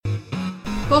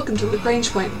Welcome to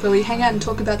Lagrange Point, where we hang out and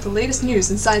talk about the latest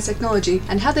news in science technology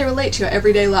and how they relate to your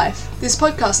everyday life. This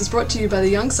podcast is brought to you by the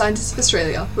Young Scientists of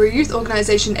Australia. We're a youth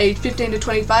organisation aged 15 to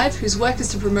 25 whose work is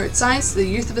to promote science to the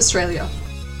youth of Australia.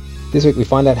 This week we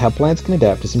find out how plants can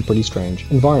adapt to some pretty strange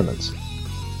environments.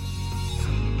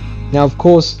 Now, of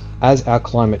course, as our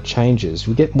climate changes,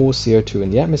 we get more CO2 in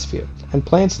the atmosphere, and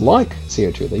plants like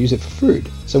CO2, they use it for food.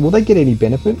 So will they get any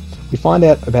benefit? We find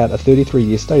out about a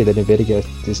 33-year study that investigates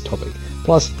this topic.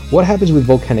 Plus, what happens with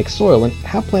volcanic soil and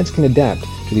how plants can adapt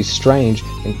to these strange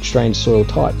soil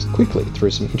types quickly through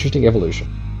some interesting evolution.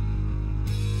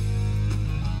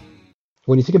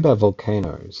 When you think about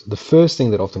volcanoes, the first thing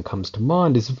that often comes to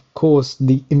mind is, of course,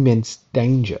 the immense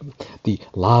danger. The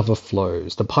lava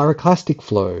flows, the pyroclastic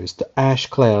flows, the ash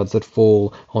clouds that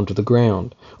fall onto the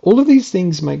ground. All of these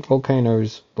things make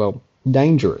volcanoes, well,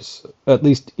 dangerous, at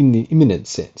least in the imminent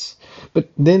sense. But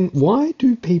then why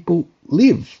do people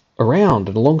live around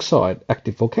and alongside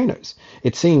active volcanoes?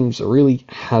 It seems a really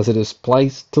hazardous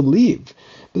place to live.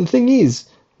 But the thing is,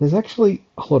 there's actually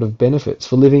a lot of benefits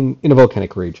for living in a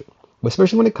volcanic region,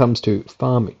 especially when it comes to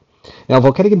farming. Now,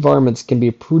 volcanic environments can be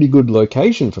a pretty good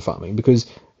location for farming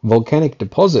because volcanic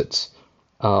deposits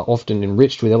are often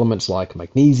enriched with elements like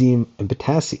magnesium and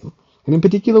potassium. And in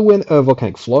particular, when a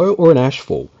volcanic flow or an ash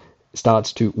fall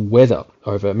starts to weather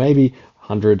over maybe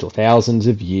hundreds or thousands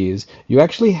of years, you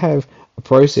actually have a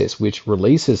process which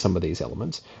releases some of these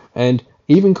elements and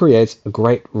even creates a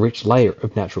great rich layer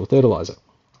of natural fertilizer.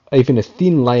 Even a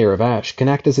thin layer of ash can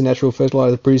act as a natural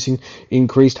fertilizer, producing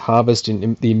increased harvest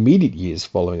in the immediate years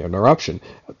following an eruption,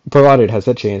 provided it has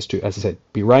that chance to, as I said,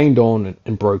 be rained on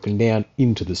and broken down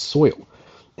into the soil.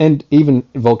 And even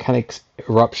volcanic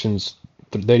eruptions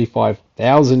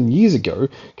 35,000 years ago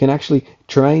can actually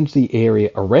change the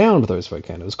area around those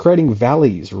volcanoes, creating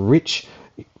valleys rich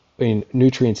in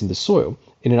nutrients in the soil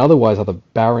in an otherwise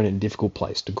barren and difficult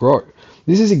place to grow.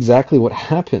 This is exactly what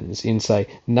happens in, say,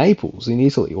 Naples in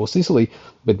Italy, or Sicily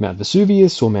with Mount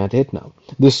Vesuvius or Mount Etna.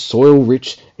 The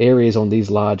soil-rich areas on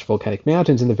these large volcanic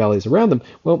mountains and the valleys around them,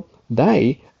 well,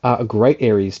 they are great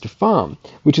areas to farm,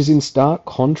 which is in stark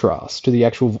contrast to the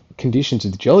actual conditions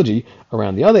of the geology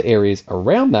around the other areas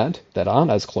around that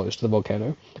aren't as close to the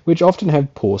volcano, which often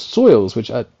have poor soils,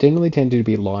 which generally tend to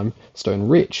be limestone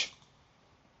rich.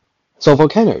 So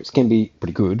volcanoes can be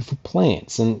pretty good for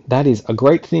plants, and that is a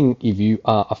great thing if you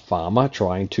are a farmer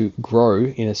trying to grow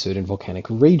in a certain volcanic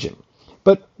region.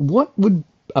 But what would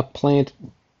a plant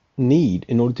need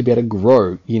in order to be able to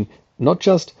grow in not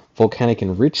just volcanic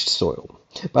enriched soil,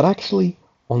 but actually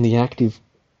on the active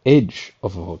edge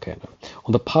of a volcano,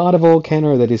 on the part of a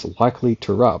volcano that is likely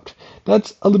to erupt?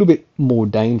 That's a little bit more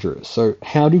dangerous. So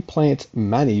how do plants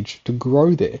manage to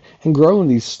grow there and grow in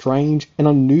these strange and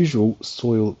unusual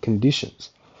soil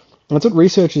conditions? And that's what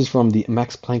researchers from the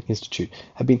Max Planck Institute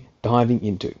have been diving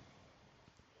into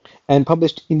and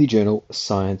published in the journal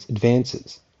Science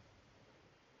Advances.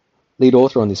 Lead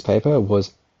author on this paper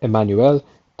was Emmanuel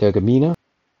Tergemina,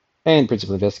 and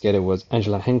principal investigator was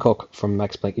Angela Hancock from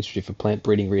Max Planck Institute for Plant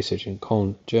Breeding Research in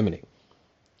Cologne, Germany.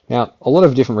 Now, a lot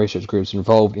of different research groups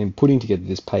involved in putting together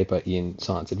this paper in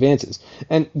Science Advances,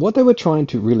 and what they were trying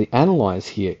to really analyze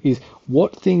here is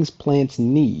what things plants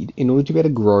need in order to be able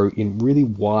to grow in really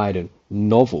wide and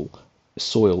novel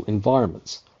soil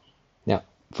environments. Now,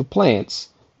 for plants,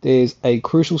 there's a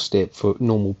crucial step for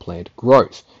normal plant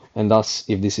growth, and thus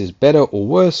if this is better or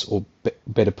worse, or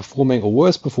better performing or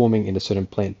worse performing in a certain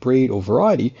plant breed or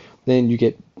variety, then you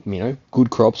get, good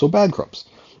crops or bad crops.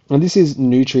 And this is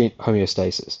nutrient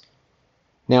homeostasis.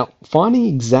 Now, finding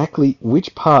exactly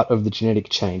which part of the genetic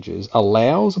changes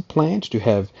allows a plant to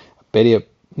have a better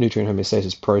nutrient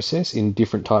homeostasis process in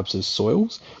different types of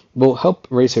soils will help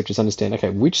researchers understand, okay,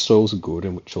 which soils are good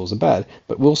and which soils are bad,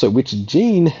 but also which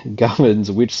gene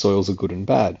governs which soils are good and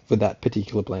bad for that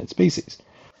particular plant species.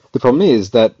 The problem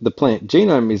is that the plant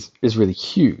genome is really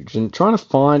huge, and trying to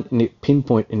find and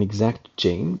pinpoint an exact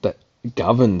gene that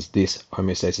governs this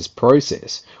homeostasis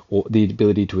process, or the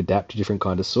ability to adapt to different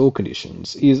kinds of soil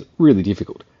conditions, is really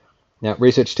difficult. Now,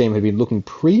 research team had been looking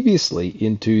previously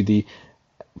into the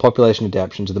population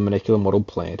adaptation to the molecular model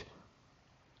plant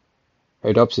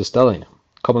Rhodopsis thaliana,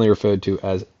 commonly referred to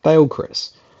as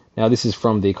thailcress. Now, this is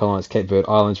from the colonized Cape Verde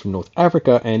Islands from North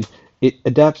Africa, and it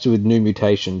adapts with new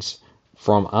mutations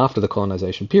from after the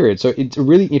colonization period. So it's a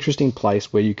really interesting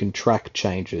place where you can track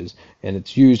changes, and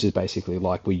it's used as basically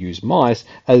like we use mice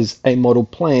as a model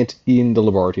plant in the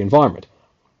laboratory environment.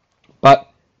 But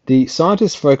the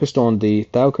scientists focused on the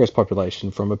thailcress population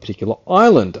from a particular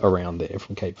island around there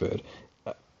from Cape Verde,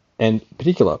 and in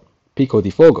particular Pico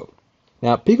de Fogo.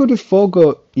 Now, Pico de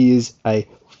Fogo is a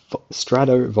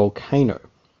stratovolcano,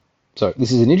 So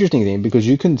this is an interesting thing because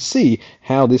you can see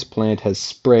how this plant has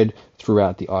spread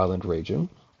throughout the island region,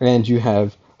 and you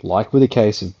have, like with the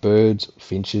case of birds,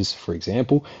 finches, for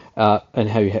example, and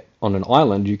how on an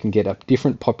island you can get up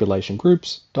different population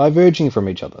groups diverging from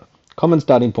each other. Common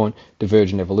starting point,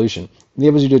 divergent evolution. It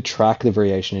enables you to track the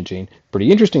variation in gene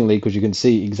pretty interestingly because you can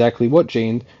see exactly what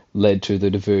gene led to the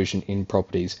diversion in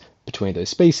properties between those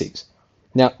species.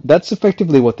 Now, that's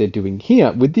effectively what they're doing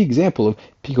here with the example of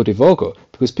Pico de Fogo,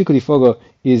 because Pico de Fogo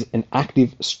is an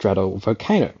active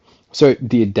stratovolcano. So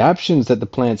the adaptations that the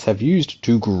plants have used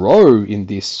to grow in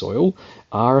this soil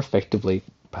are effectively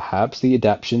perhaps the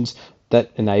adaptations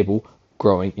that enable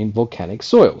growing in volcanic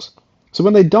soils. So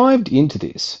when they dived into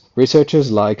this,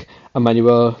 researchers like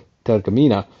Emmanuel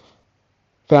Tergamina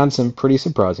found some pretty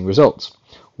surprising results.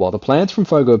 While the plants from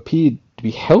Fogo appeared to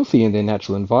be healthy in their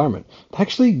natural environment, they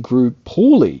actually grew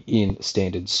poorly in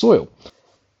standard soil.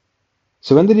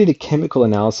 So when they did a chemical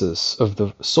analysis of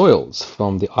the soils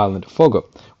from the island of Fogo,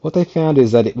 what they found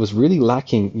is that it was really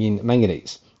lacking in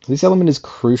manganese. This element is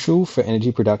crucial for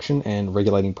energy production and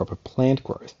regulating proper plant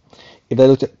growth. If they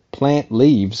looked at plant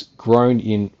leaves grown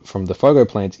in from the Fogo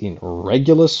plants in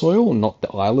regular soil, not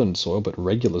the island soil, but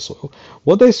regular soil,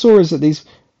 what they saw is that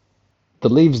the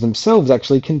leaves themselves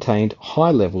actually contained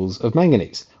high levels of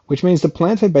manganese, which means the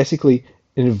plants had basically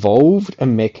evolved a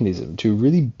mechanism to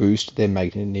really boost their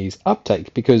manganese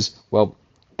uptake because, well,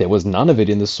 there was none of it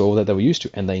in the soil that they were used to,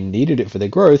 and they needed it for their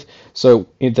growth. So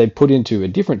if they put into a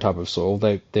different type of soil,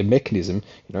 their mechanism,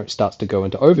 starts to go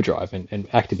into overdrive and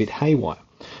act a bit haywire.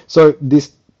 So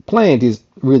this plant is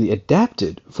really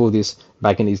adapted for this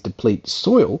manganese deplete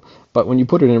soil, but when you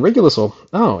put it in regular soil,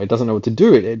 it doesn't know what to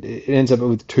do. It ends up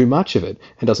with too much of it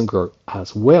and doesn't grow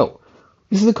as well.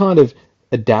 This is the kind of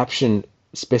adaptation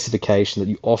specification that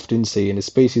you often see in a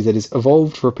species that is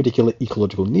evolved for a particular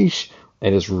ecological niche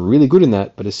and is really good in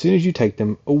that, but as soon as you take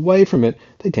them away from it,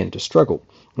 they tend to struggle.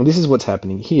 And this is what's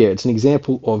happening here. It's an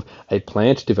example of a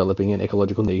plant developing an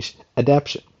ecological niche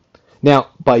adaptation. Now,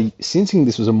 by sensing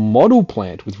this was a model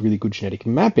plant with really good genetic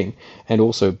mapping, and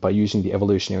also by using the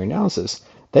evolutionary analysis,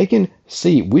 they can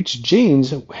see which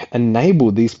genes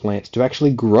enable these plants to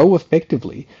actually grow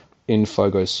effectively in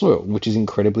Fogo soil, which is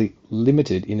incredibly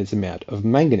limited in its amount of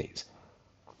manganese.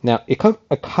 Now, it took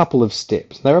a couple of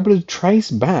steps. They were able to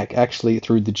trace back actually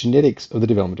through the genetics of the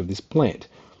development of this plant.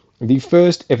 The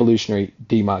first evolutionary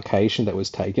demarcation that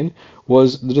was taken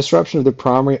was the disruption of the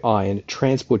primary iron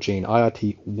transport gene,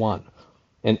 IRT1,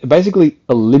 and it basically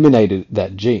eliminated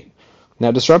that gene.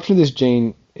 Now, disruption of this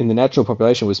gene in the natural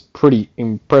population was pretty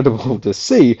incredible to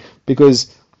see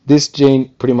because this gene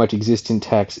pretty much exists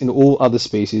intact in all other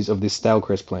species of this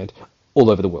stalacrest plant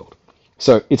all over the world.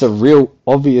 So it's a real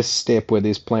obvious step where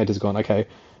this plant has gone, okay,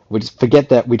 we just forget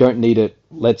that, we don't need it,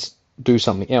 let's do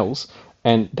something else.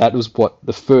 And that was what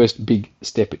the first big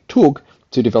step it took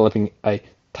to developing a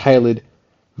tailored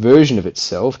version of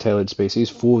itself, tailored species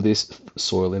for this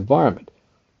soil environment.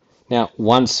 Now,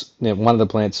 once one of the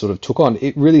plants sort of took on,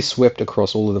 it really swept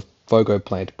across all of the Fogo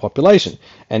plant population.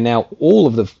 And now all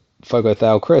of the Fogo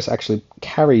thalcrest actually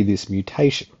carry this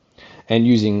mutation. And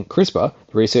using CRISPR,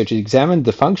 the researchers examined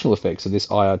the functional effects of this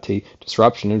IRT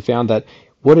disruption and found that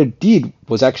what it did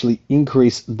was actually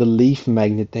increase the leaf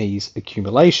manganese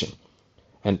accumulation.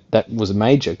 And that was a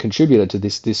major contributor to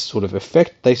this sort of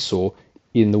effect they saw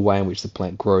in the way in which the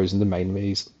plant grows in the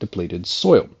manganese depleted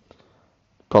soil.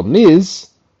 Problem is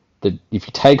that if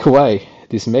you take away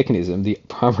this mechanism, the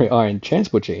primary iron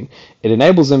transport gene, it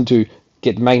enables them to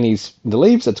get manganese in the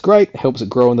leaves. That's great, helps it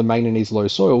grow in the manganese low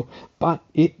soil, but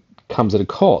it comes at a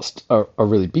cost, a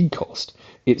really big cost.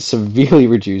 It severely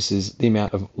reduces the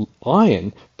amount of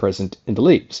iron present in the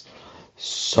leaves.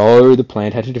 So the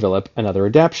plant had to develop another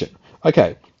adaptation.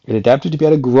 Okay, it adapted to be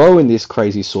able to grow in this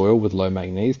crazy soil with low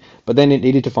manganese, but then it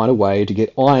needed to find a way to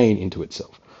get iron into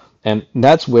itself. And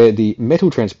that's where the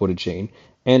metal transporter gene,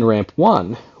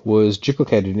 NRAMP1, was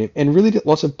duplicated in really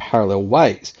lots of parallel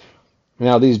ways.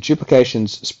 Now, these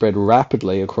duplications spread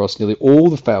rapidly across nearly all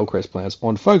the thalcrest plants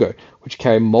on Fogo, which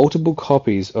carry multiple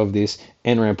copies of this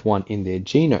NRAMP1 in their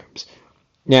genomes.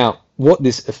 Now, what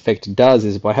this effect does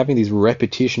is by having this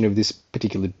repetition of this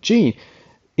particular gene,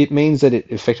 it means that it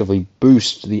effectively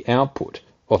boosts the output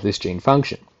of this gene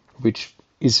function, which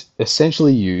is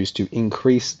essentially used to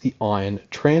increase the iron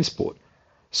transport.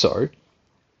 So,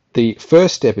 the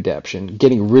first step adaptation,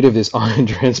 getting rid of this iron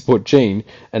transport gene,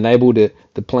 enabled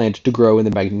the plant to grow in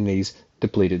the manganese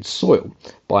depleted soil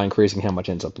by increasing how much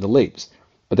ends up in the leaves.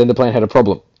 But then the plant had a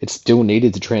problem. It still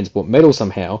needed to transport metal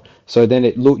somehow, so then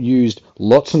it used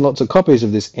lots and lots of copies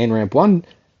of this NRAMP1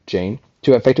 gene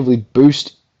to effectively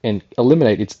boost and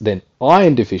eliminate its then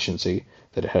iron deficiency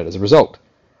that it had as a result.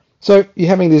 So you're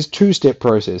having this two-step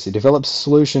process. It develops a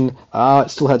solution,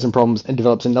 it still had some problems, and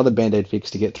develops another band-aid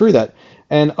fix to get through that.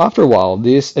 And after a while,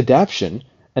 this adaptation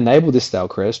enabled this stale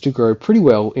cress to grow pretty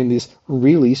well in this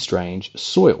really strange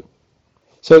soil.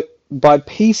 So by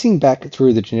piecing back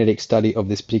through the genetic study of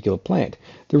this particular plant,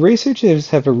 the researchers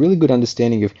have a really good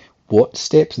understanding of what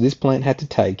steps this plant had to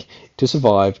take to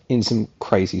survive in some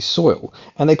crazy soil.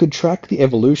 And they could track the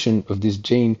evolution of this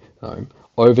genome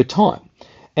over time.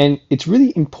 And it's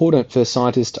really important for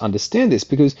scientists to understand this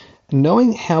because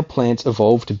knowing how plants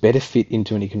evolve to better fit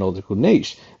into an ecological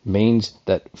niche means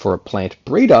that for a plant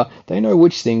breeder, they know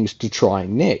which things to try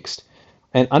next.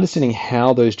 And understanding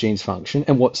how those genes function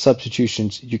and what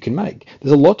substitutions you can make.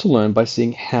 There's a lot to learn by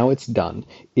seeing how it's done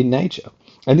in nature.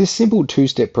 And this simple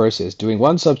two-step process, doing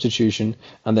one substitution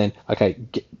and then,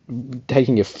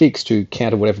 taking a fix to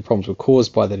counter whatever problems were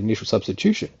caused by that initial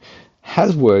substitution,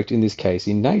 has worked in this case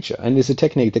in nature. And is a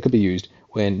technique that could be used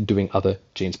when doing other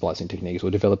gene splicing techniques or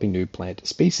developing new plant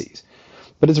species.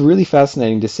 But it's really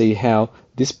fascinating to see how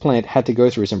this plant had to go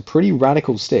through some pretty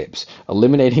radical steps,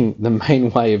 eliminating the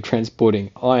main way of transporting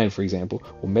iron, for example,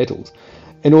 or metals,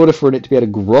 in order for it to be able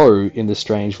to grow in the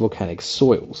strange volcanic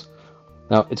soils.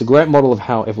 Now, it's a great model of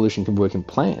how evolution can work in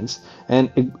plants,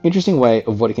 and an interesting way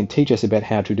of what it can teach us about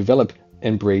how to develop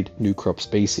and breed new crop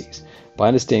species, by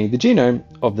understanding the genome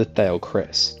of the stale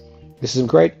cress. This is some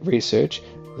great research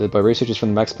by researchers from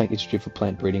the Max Planck Institute for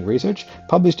Plant Breeding Research,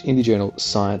 published in the journal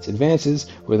Science Advances,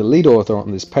 with the lead author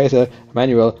on this paper,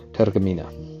 Manuel Tergemina.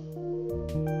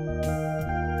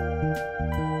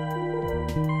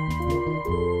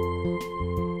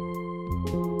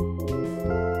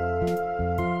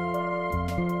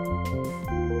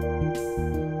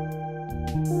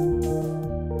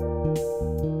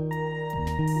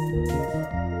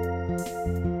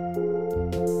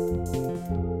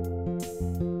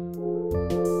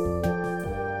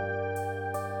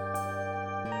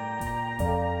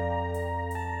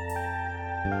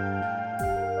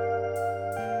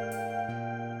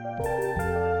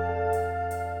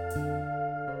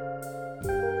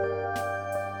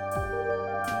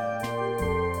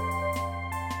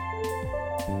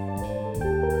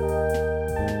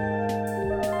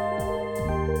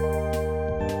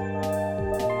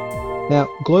 Now,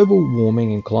 global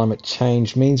warming and climate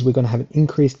change means we're going to have an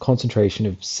increased concentration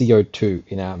of CO2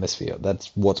 in our atmosphere.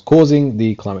 That's what's causing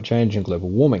the climate change and global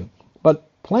warming. But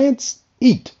plants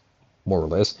eat, more or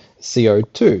less,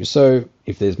 CO2. So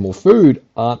if there's more food,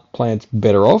 aren't plants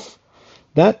better off?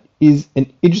 That is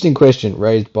an interesting question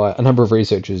raised by a number of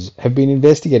researchers who have been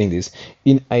investigating this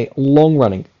in a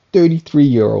long-running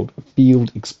 33-year-old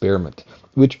field experiment,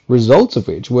 results of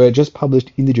which were just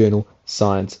published in the journal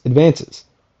Science Advances.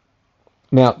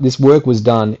 Now, this work was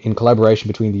done in collaboration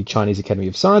between the Chinese Academy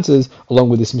of Sciences along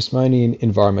with the Smithsonian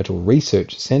Environmental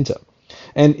Research Center.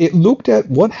 And it looked at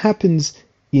what happens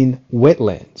in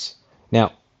wetlands.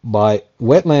 Now, by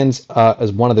wetlands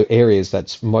as one of the areas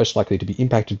that's most likely to be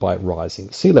impacted by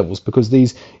rising sea levels, because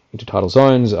these intertidal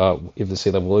zones, if the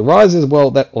sea level rises, well,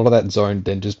 a lot of that zone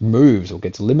then just moves or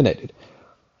gets eliminated.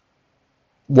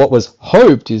 What was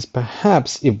hoped is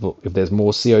perhaps if there's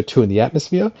more CO2 in the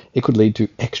atmosphere, it could lead to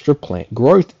extra plant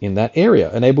growth in that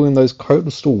area, enabling those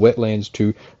coastal wetlands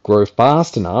to grow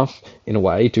fast enough in a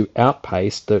way to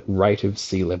outpace the rate of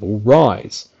sea level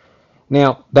rise.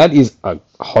 Now, that is a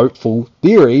hopeful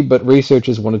theory, but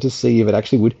researchers wanted to see if it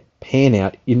actually would pan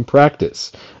out in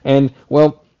practice. And,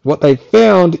 well, what they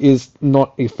found is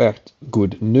not, in fact,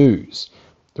 good news.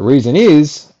 The reason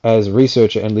is, as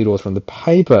researcher and lead author on the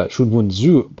paper Shunwen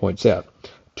Zhu points out,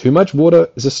 too much water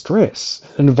is a stress,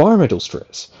 an environmental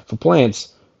stress. For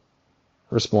plants,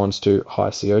 responds to high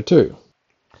CO2.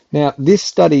 Now, this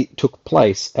study took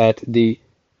place at the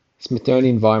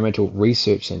Smithsonian Environmental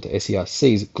Research Center,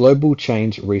 SERC's Global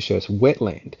Change Research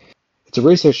Wetland. It's a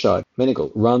research site,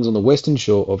 Menegal, runs on the western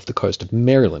shore of the coast of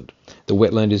Maryland. The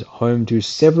wetland is home to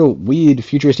several weird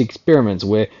futuristic experiments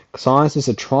where scientists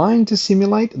are trying to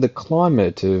simulate the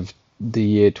climate of the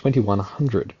year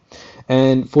 2100.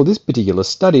 And for this particular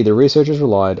study, the researchers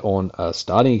relied on a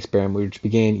starting experiment which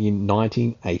began in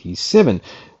 1987.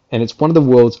 And it's one of the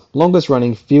world's longest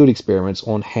running field experiments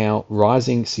on how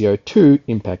rising CO2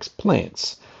 impacts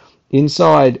plants.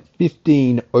 Inside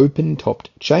 15 open-topped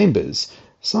chambers,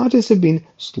 scientists have been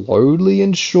slowly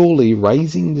and surely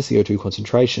raising the CO2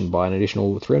 concentration by an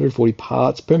additional 340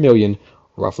 parts per million,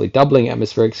 roughly doubling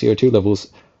atmospheric CO2 levels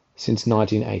since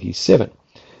 1987.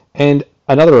 And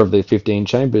another of the 15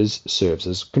 chambers serves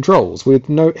as controls, with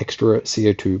no extra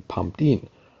CO2 pumped in.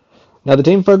 Now, the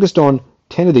team focused on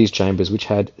 10 of these chambers which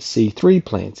had C3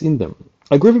 plants in them.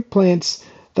 A group of plants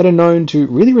that are known to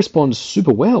really respond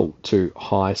super well to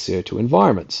high CO2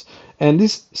 environments. And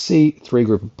this C3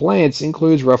 group of plants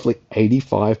includes roughly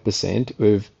 85%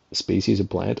 of species of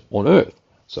plant on Earth.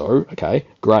 So, okay,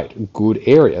 great, good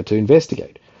area to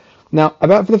investigate. Now,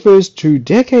 about for the first 2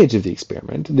 decades of the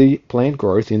experiment, the plant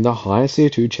growth in the higher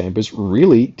CO2 chambers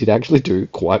really did actually do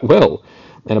quite well.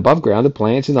 And above ground, the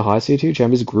plants in the high CO2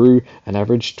 chambers grew an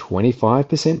average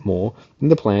 25% more than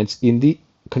the plants in the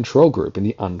control group in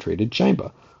the untreated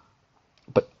chamber.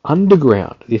 But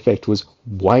underground, the effect was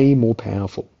way more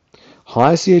powerful.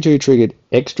 High CO2 triggered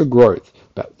extra growth,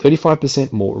 about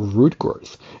 35% more root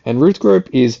growth. And root growth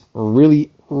is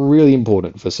really, really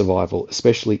important for survival,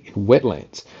 especially in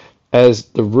wetlands, as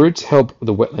the roots help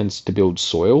the wetlands to build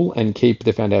soil and keep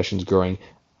the foundations growing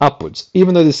upwards.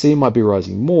 Even though the sea might be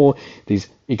rising more, these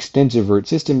extensive root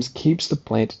systems keeps the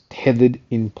plant tethered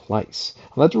in place.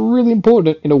 And that's really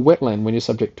important in a wetland when you're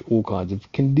subject to all kinds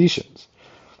of conditions.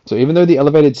 So even though the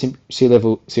elevated sea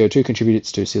level CO2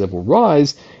 contributes to sea level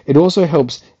rise, it also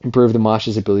helps improve the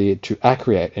marsh's ability to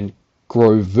accrete and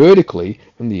grow vertically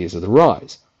in the years of the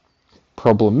rise.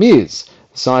 Problem is,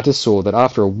 scientists saw that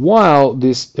after a while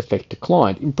this effect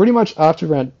declined. And pretty much after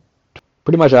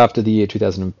the year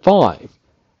 2005,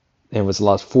 and was the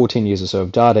last 14 years or so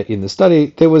of data in the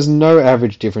study, there was no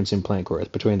average difference in plant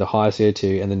growth between the high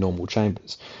CO2 and the normal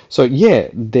chambers. So yeah,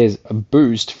 there's a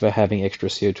boost for having extra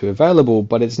CO2 available,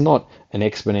 but it's not an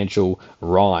exponential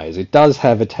rise. It does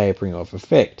have a tapering off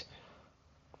effect.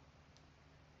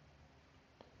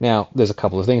 Now, there's a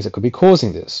couple of things that could be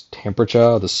causing this.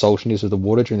 Temperature, the saltiness of the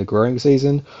water during the growing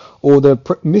season, or the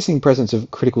missing presence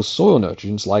of critical soil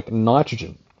nutrients like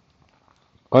nitrogen.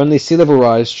 Only sea level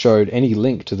rise showed any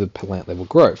link to the plant level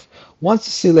growth. Once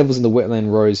the sea levels in the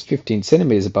wetland rose 15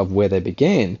 centimeters above where they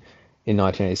began in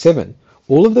 1987,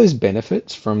 all of those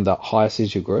benefits from the higher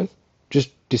CO2 growth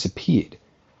just disappeared.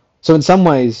 So in some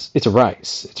ways, it's a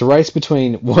race. It's a race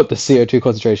between what the CO2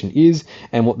 concentration is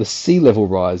and what the sea level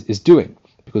rise is doing.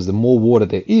 Because the more water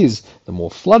there is, the more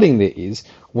flooding there is,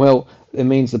 well, it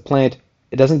means the plant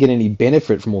it doesn't get any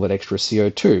benefit from all that extra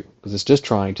CO2 because it's just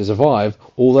trying to survive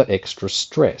all that extra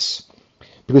stress.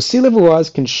 Because sea level rise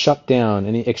can shut down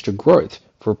any extra growth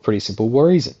for a pretty simple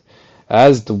reason.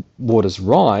 As the waters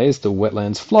rise, the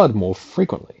wetlands flood more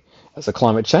frequently. As the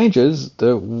climate changes,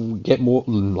 we get more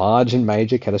large and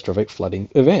major catastrophic flooding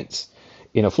events.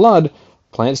 In a flood,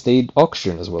 plants need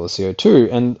oxygen as well as CO2,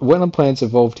 and wetland plants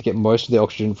evolved to get most of the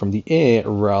oxygen from the air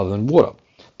rather than water.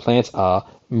 Plants are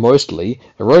mostly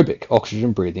aerobic,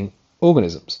 oxygen-breathing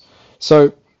organisms.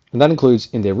 And that includes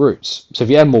in their roots. So if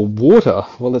you add more water,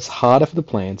 well, it's harder for the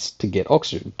plants to get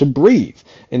oxygen, to breathe.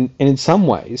 And in some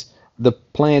ways, the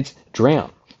plants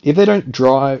drown. If they don't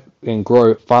dry and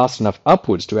grow fast enough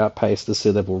upwards to outpace the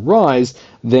sea level rise,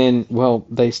 then, well,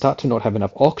 they start to not have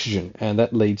enough oxygen, and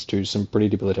that leads to some pretty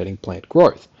debilitating plant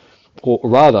growth. Or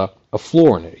rather, a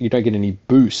flaw in it. You don't get any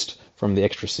boost from the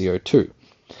extra CO2.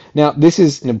 Now, this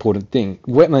is an important thing.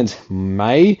 Wetlands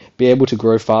may be able to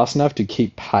grow fast enough to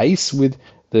keep pace with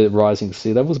the rising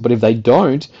sea levels, but if they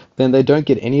don't, then they don't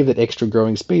get any of that extra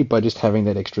growing speed by just having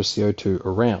that extra CO2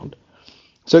 around.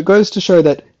 So it goes to show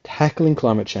that tackling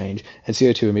climate change and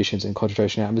CO2 emissions and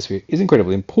concentration in the atmosphere is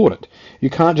incredibly important. You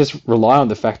can't just rely on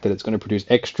the fact that it's going to produce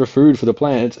extra food for the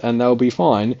plants and they'll be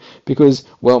fine because,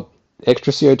 well,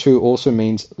 extra CO2 also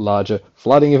means larger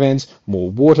flooding events, more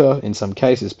water in some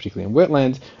cases, particularly in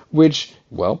wetlands, which,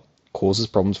 well, causes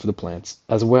problems for the plants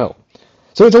as well.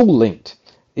 So it's all linked.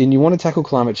 And you want to tackle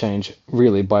climate change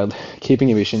really by keeping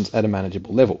emissions at a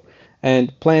manageable level.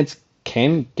 And plants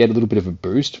can get a little bit of a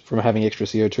boost from having extra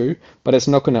CO2, but it's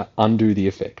not going to undo the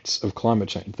effects of climate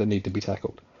change that need to be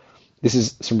tackled. This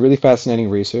is some really fascinating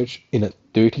research in a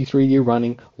 33-year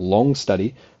running long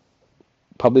study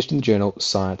published in the journal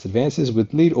Science Advances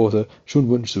with lead author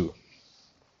Shunwen Su.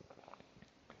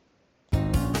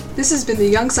 This has been the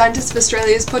Young Scientists of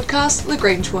Australia's podcast,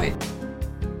 Lagrange Point.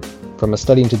 From a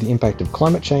study into the impact of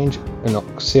climate change and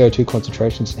CO2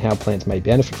 concentrations and how plants may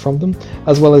benefit from them,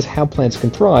 as well as how plants can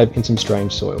thrive in some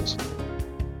strange soils.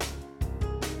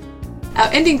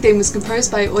 Our ending theme was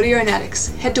composed by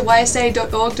Audionautics. Head to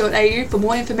ysa.org.au for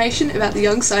more information about the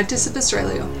Young Scientists of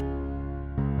Australia.